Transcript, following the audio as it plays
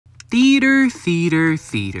Theater, theater,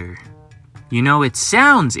 theater. You know, it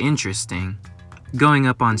sounds interesting, going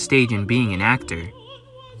up on stage and being an actor.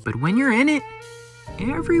 But when you're in it,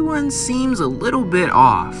 everyone seems a little bit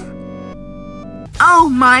off. Oh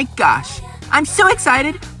my gosh! I'm so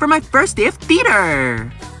excited for my first day of theater!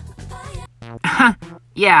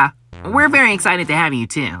 Yeah, we're very excited to have you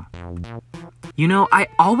too. You know, I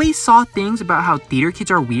always saw things about how theater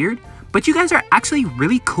kids are weird, but you guys are actually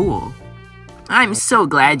really cool. I'm so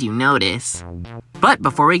glad you notice. But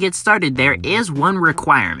before we get started, there is one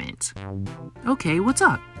requirement. Okay, what's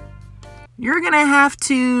up? You're gonna have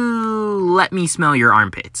to let me smell your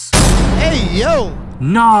armpits. Hey, yo!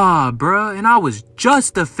 Nah, bruh, and I was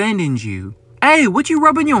just defending you. Hey, what you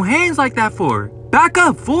rubbing your hands like that for? Back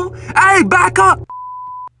up, fool! Hey, back up!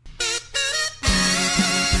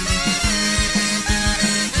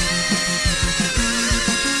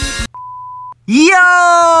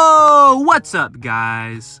 Yo! What's up,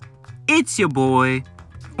 guys? It's your boy,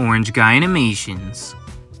 Orange Guy Animations.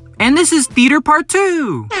 And this is Theater Part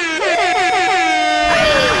 2!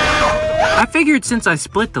 I figured since I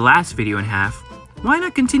split the last video in half, why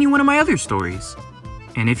not continue one of my other stories?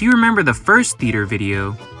 And if you remember the first theater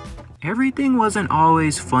video, everything wasn't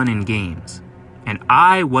always fun and games, and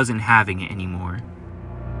I wasn't having it anymore.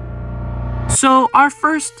 So our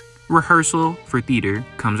first rehearsal for theater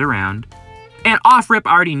comes around, and off rip,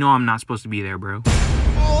 I already know I'm not supposed to be there, bro.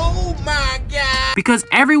 Oh my god! Because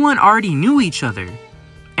everyone already knew each other,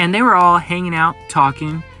 and they were all hanging out,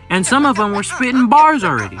 talking, and some of them were spitting bars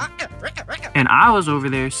already. And I was over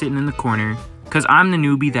there sitting in the corner, because I'm the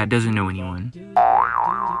newbie that doesn't know anyone.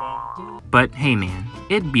 But hey man,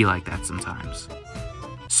 it'd be like that sometimes.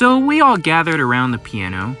 So we all gathered around the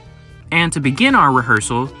piano, and to begin our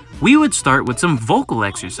rehearsal, we would start with some vocal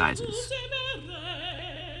exercises.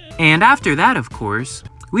 And after that, of course,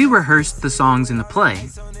 we rehearsed the songs in the play.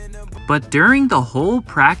 But during the whole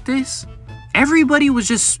practice, everybody was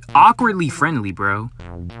just awkwardly friendly, bro.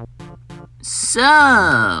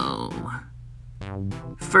 So...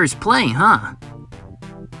 first play, huh?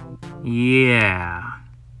 Yeah.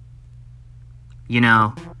 You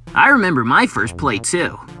know, I remember my first play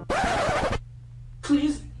too.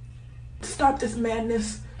 Please, stop this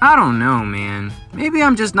madness. I don't know, man. Maybe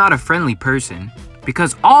I'm just not a friendly person,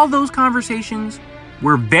 because all those conversations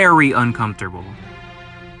were very uncomfortable.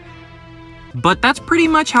 But that's pretty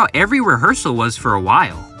much how every rehearsal was for a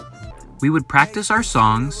while. We would practice our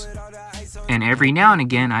songs, and every now and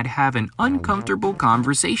again I'd have an uncomfortable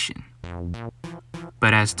conversation.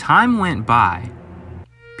 But as time went by,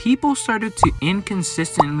 people started to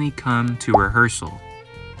inconsistently come to rehearsal,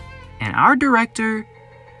 and our director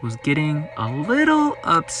was getting a little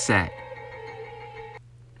upset.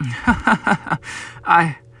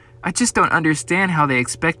 I just don't understand how they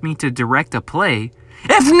expect me to direct a play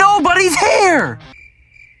if nobody's here!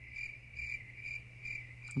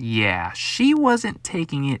 Yeah, she wasn't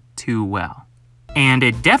taking it too well. And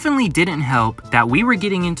it definitely didn't help that we were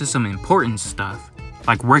getting into some important stuff,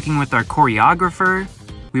 like working with our choreographer,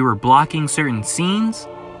 we were blocking certain scenes,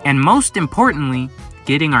 and most importantly,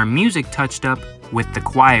 getting our music touched up with the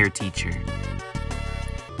choir teacher.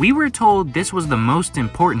 We were told this was the most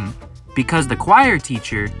important because the choir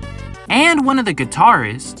teacher and one of the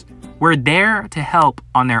guitarists were there to help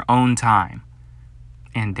on their own time.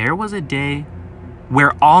 And there was a day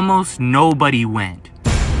where almost nobody went.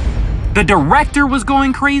 The director was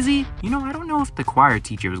going crazy. You know, I don't know if the choir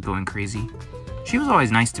teacher was going crazy. She was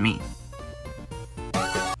always nice to me.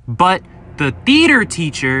 But the theater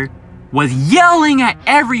teacher was yelling at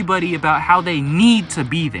everybody about how they need to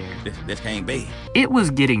be there. This can't be. It was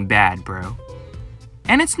getting bad, bro.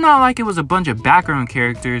 And it's not like it was a bunch of background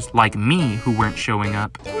characters like me who weren't showing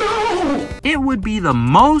up. No! It would be the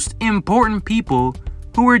most important people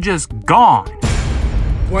who were just gone.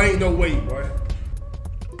 Boy, ain't no way, boy.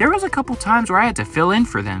 There was a couple times where I had to fill in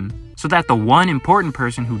for them so that the one important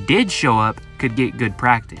person who did show up could get good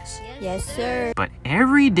practice. Yes, sir. But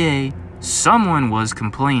every day, someone was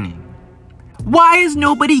complaining. Why is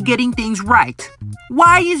nobody getting things right?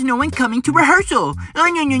 Why is no one coming to rehearsal?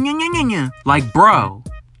 Like, bro,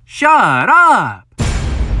 shut up.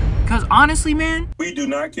 Because honestly, man, we do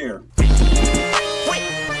not care.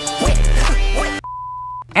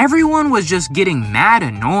 Everyone was just getting mad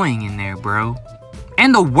annoying in there, bro.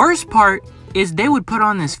 And the worst part is they would put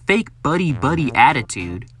on this fake buddy-buddy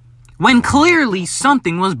attitude when clearly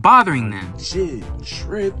something was bothering them. Shit,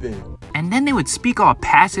 tripping. And then they would speak all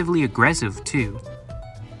passively aggressive too.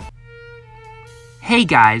 Hey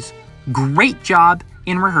guys, great job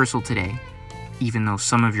in rehearsal today, even though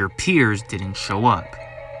some of your peers didn't show up.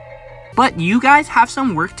 But you guys have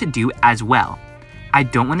some work to do as well. I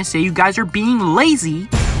don't want to say you guys are being lazy,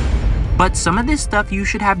 but some of this stuff you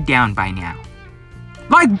should have down by now.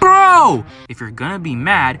 Like, bro, if you're gonna be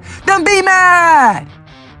mad, then be mad!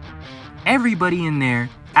 Everybody in there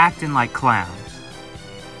acting like clowns.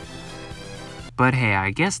 But hey,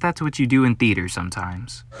 I guess that's what you do in theater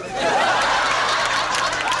sometimes. You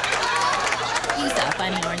so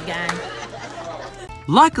funny, orange guy.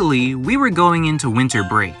 Luckily, we were going into winter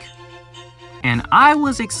break, and I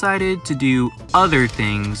was excited to do other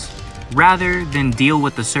things rather than deal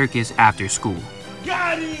with the circus after school.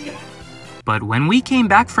 But when we came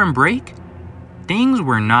back from break, things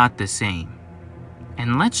were not the same.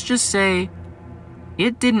 And let's just say,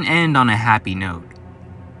 it didn't end on a happy note.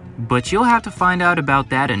 But you'll have to find out about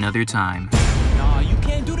that another time. Nah, you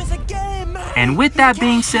can't do this again, man. And with that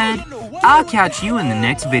being said, I'll catch you in the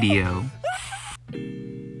next video.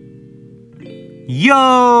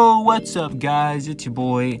 Yo, what's up guys? It's your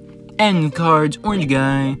boy, End Cards Orange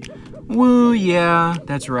Guy. Woo, yeah,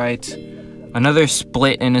 that's right. Another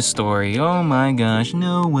split in a story. Oh my gosh,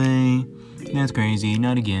 no way. That's crazy,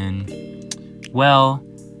 not again. Well,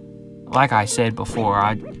 like I said before,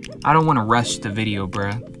 I don't want to rush the video,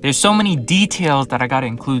 bruh. There's so many details that I gotta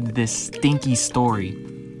include in this stinky story.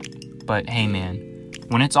 But hey man,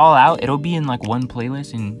 when it's all out, it'll be in like one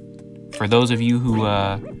playlist, and for those of you who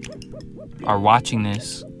are watching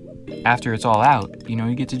this after it's all out, you know,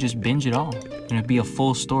 you get to just binge it all. And it'll be a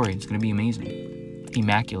full story. It's gonna be amazing.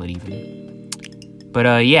 Immaculate even.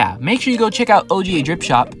 But yeah, make sure you go check out OGA Drip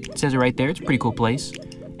Shop. It says it right there. It's a pretty cool place.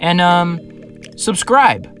 And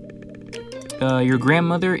subscribe. Your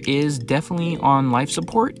grandmother is definitely on life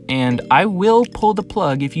support, and I will pull the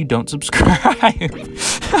plug if you don't subscribe.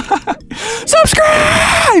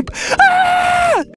 Subscribe! Ah!